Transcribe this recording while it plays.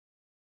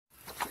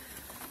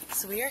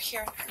So we are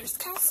here at Hearst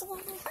Castle.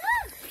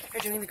 We're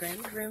doing the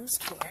Grand Rooms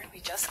tour. We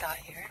just got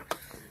here.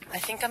 I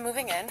think I'm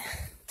moving in.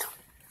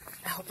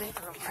 I hope they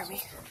have room for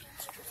me.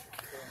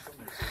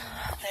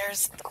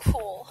 There's the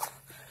pool.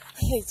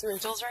 It's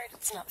Rachel's right,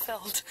 it's not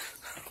filled.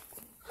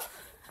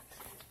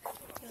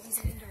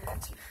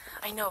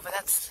 I know, but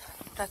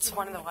that's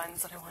one of the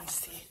ones that I want to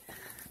see.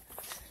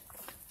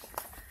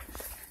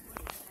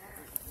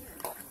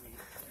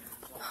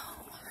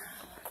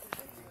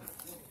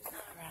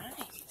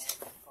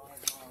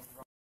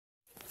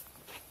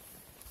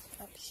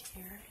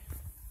 Here,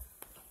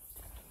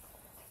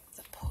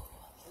 the pool.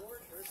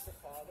 George Hearst, the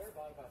father,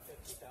 bought about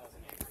 50,000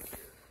 acres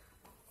here.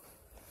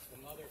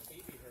 The mother,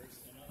 Phoebe Hearst,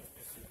 another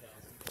 50,000.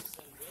 His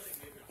son Billy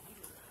gave it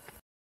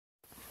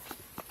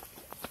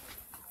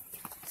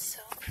 100,000.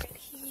 So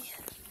pretty.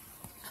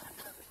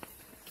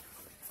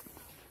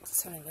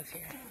 Just want to live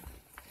here. I'm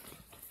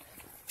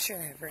sure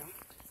I have room.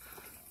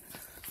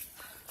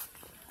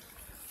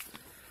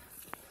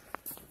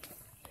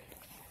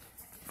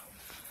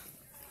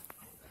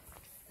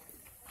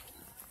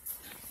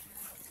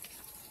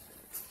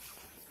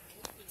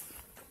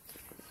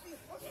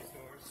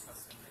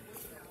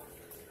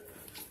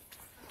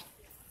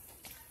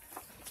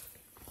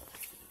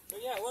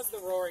 Yeah, it was the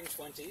Roaring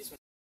 20s.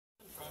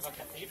 From a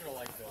cathedral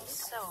like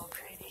this. So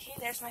pretty. Hey,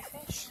 there's my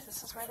fish.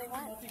 This is where they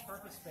went.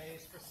 Multi-purpose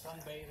space for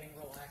sunbathing,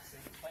 relaxing,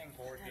 playing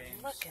board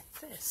games. Look at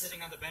this.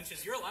 Sitting on the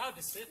benches. You're allowed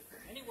to sit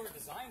anywhere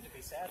designed to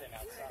be sat in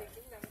outside.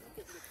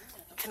 You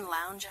can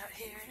lounge out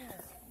here.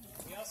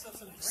 We also have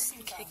some Just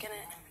drinking kicking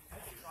it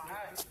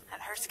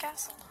at Hearst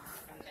Castle.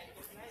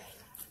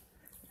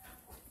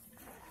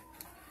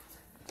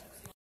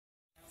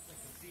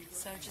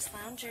 So just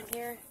lounge in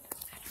here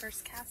at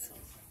Hearst Castle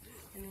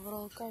in a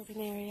little garden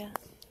area.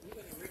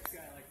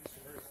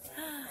 I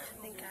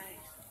think I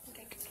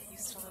could get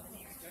used to living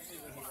here.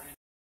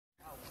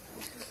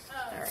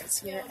 Alright,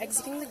 so we are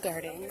exiting the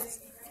gardens.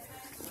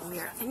 We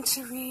are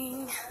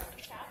entering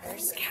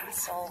Hearst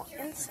Castle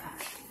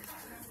inside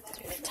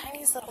through the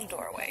tiniest little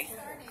doorway.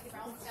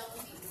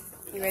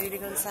 You ready to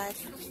go inside?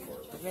 You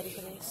ready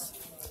for this?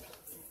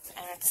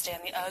 And let's stay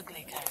on the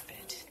ugly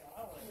carpet.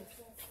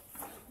 I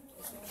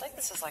feel like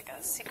this is like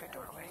a secret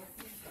doorway.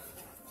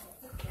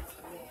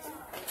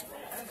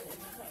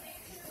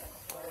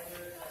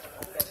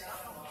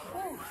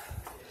 Woo.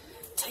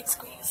 Tight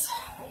squeeze.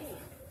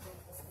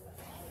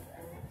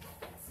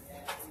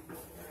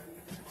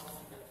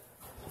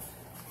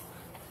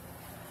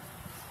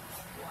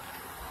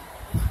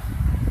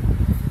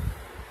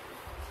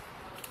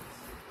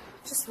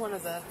 Just one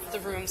of the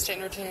rooms to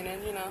entertain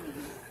in, you know.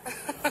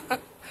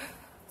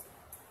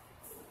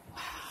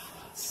 Wow,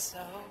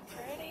 so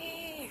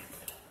pretty.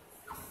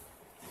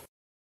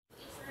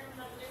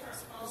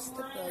 This is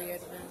the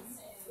billiard room.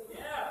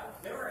 Yeah,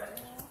 they were.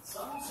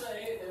 Some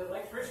say, the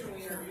electrician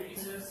we interviewed, he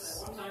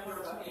says, one time there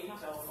were about 80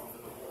 telephones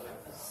in the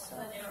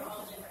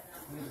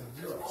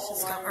whole.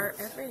 She's got art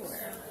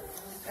everywhere.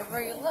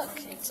 Everywhere you look,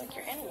 it's like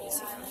you're in a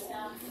museum.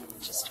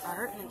 Just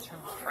art, and it's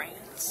from France,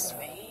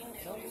 Spain,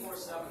 Italy.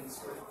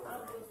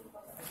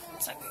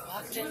 It's like we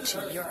walked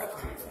into Europe.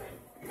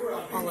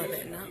 All of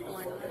it, not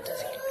one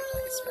designated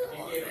place, but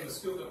all of Gave him it. the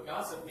scoop of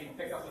gossip, he'd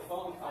pick up the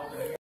phone, called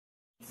him.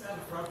 He's on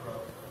the front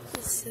row.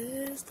 This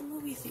is the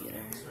movie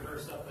theater. Mr.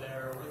 Hearst up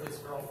there with his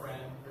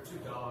girlfriend, their 2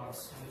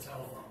 dogs, and the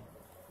telephone.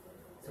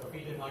 So if he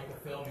didn't like the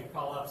film, he'd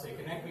call up, say,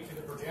 connect me to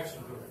the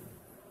projection booth.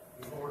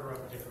 He'd order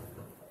up a different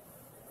film.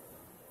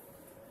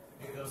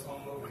 Maybe those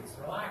home movies.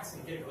 Relax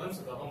and get a glimpse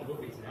of the home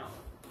movies now.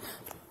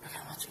 We're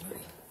gonna watch a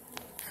movie.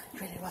 You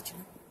ready to watch a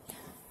movie?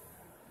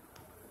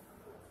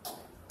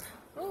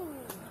 Ooh.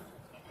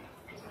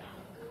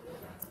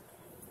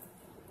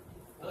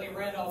 Billy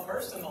Randolph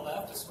Hearst on the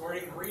left,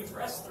 escorting Marie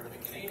Dressler, the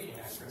Canadian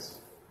actress.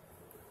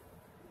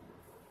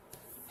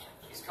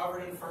 She's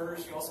covered in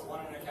furs. She also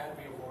won an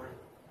Academy Award.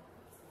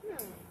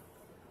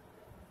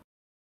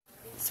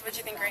 So what'd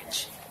you think,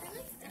 Rach?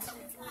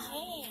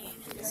 Hey.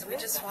 So we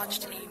just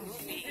watched a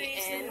movie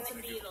in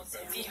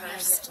the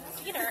Hearst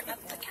Theater at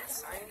the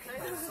castle.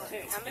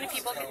 How many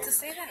people get to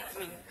say that? I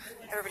mean,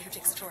 everybody who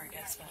takes a tour, I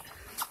guess, but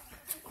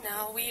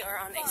now we are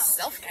on a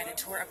self-guided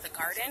tour of the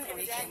garden, and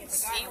we can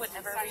see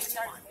whatever we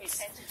want.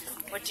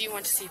 What do you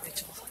want to see,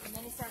 Rachel?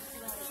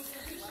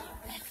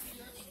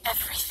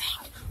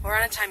 Everything. We're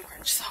on a time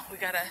crunch, so we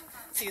gotta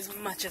see as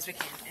much as we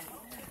can in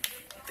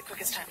the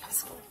quickest time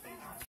possible.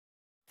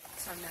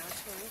 So I'm now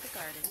touring the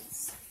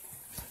gardens.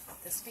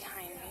 This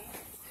behind me.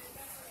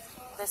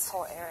 This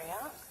whole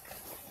area.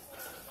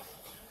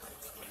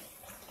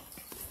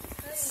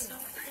 It's so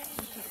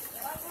pretty.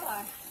 Let's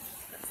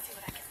see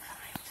what I can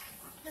find.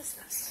 What is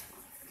this?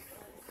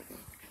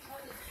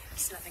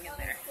 There's nothing in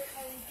there.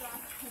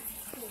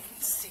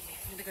 Let's see.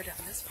 I'm gonna go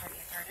down this part of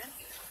the garden.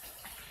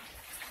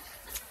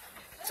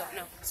 Don't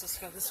know. I'm supposed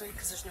to go this way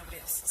because there's nobody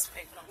else this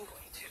way, but I'm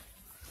going to.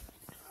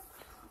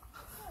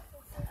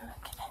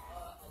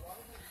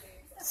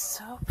 It's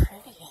so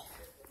pretty.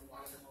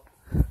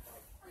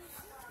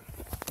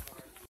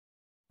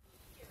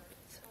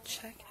 So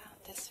check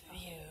out this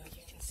view.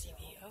 You can see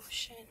the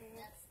ocean.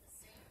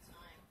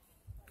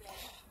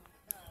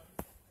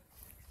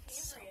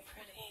 So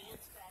pretty.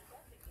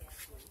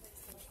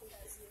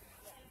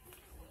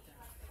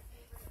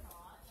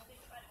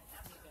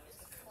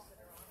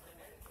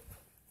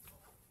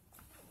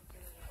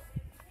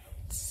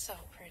 So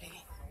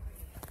pretty.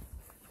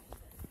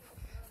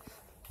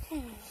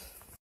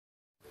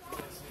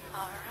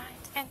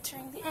 Alright,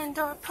 entering the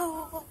indoor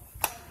pool.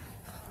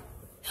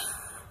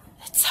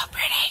 It's so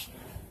pretty.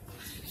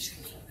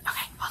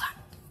 Okay, hold on.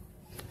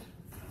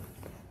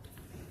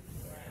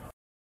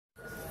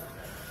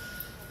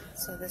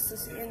 So this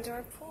is the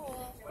indoor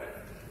pool.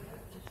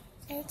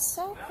 It's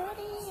so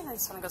pretty. I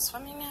just want to go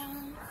swimming now.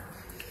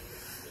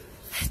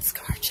 It's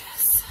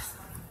gorgeous.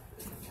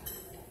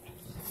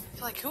 I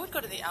feel like who would go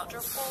to the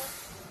outdoor pool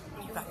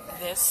when you got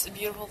this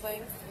beautiful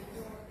thing?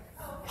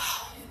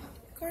 Wow,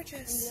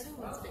 gorgeous.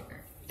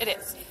 It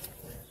is.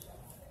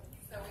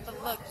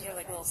 But look, you have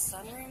like a little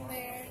sunroom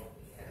there.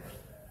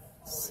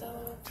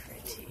 So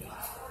pretty.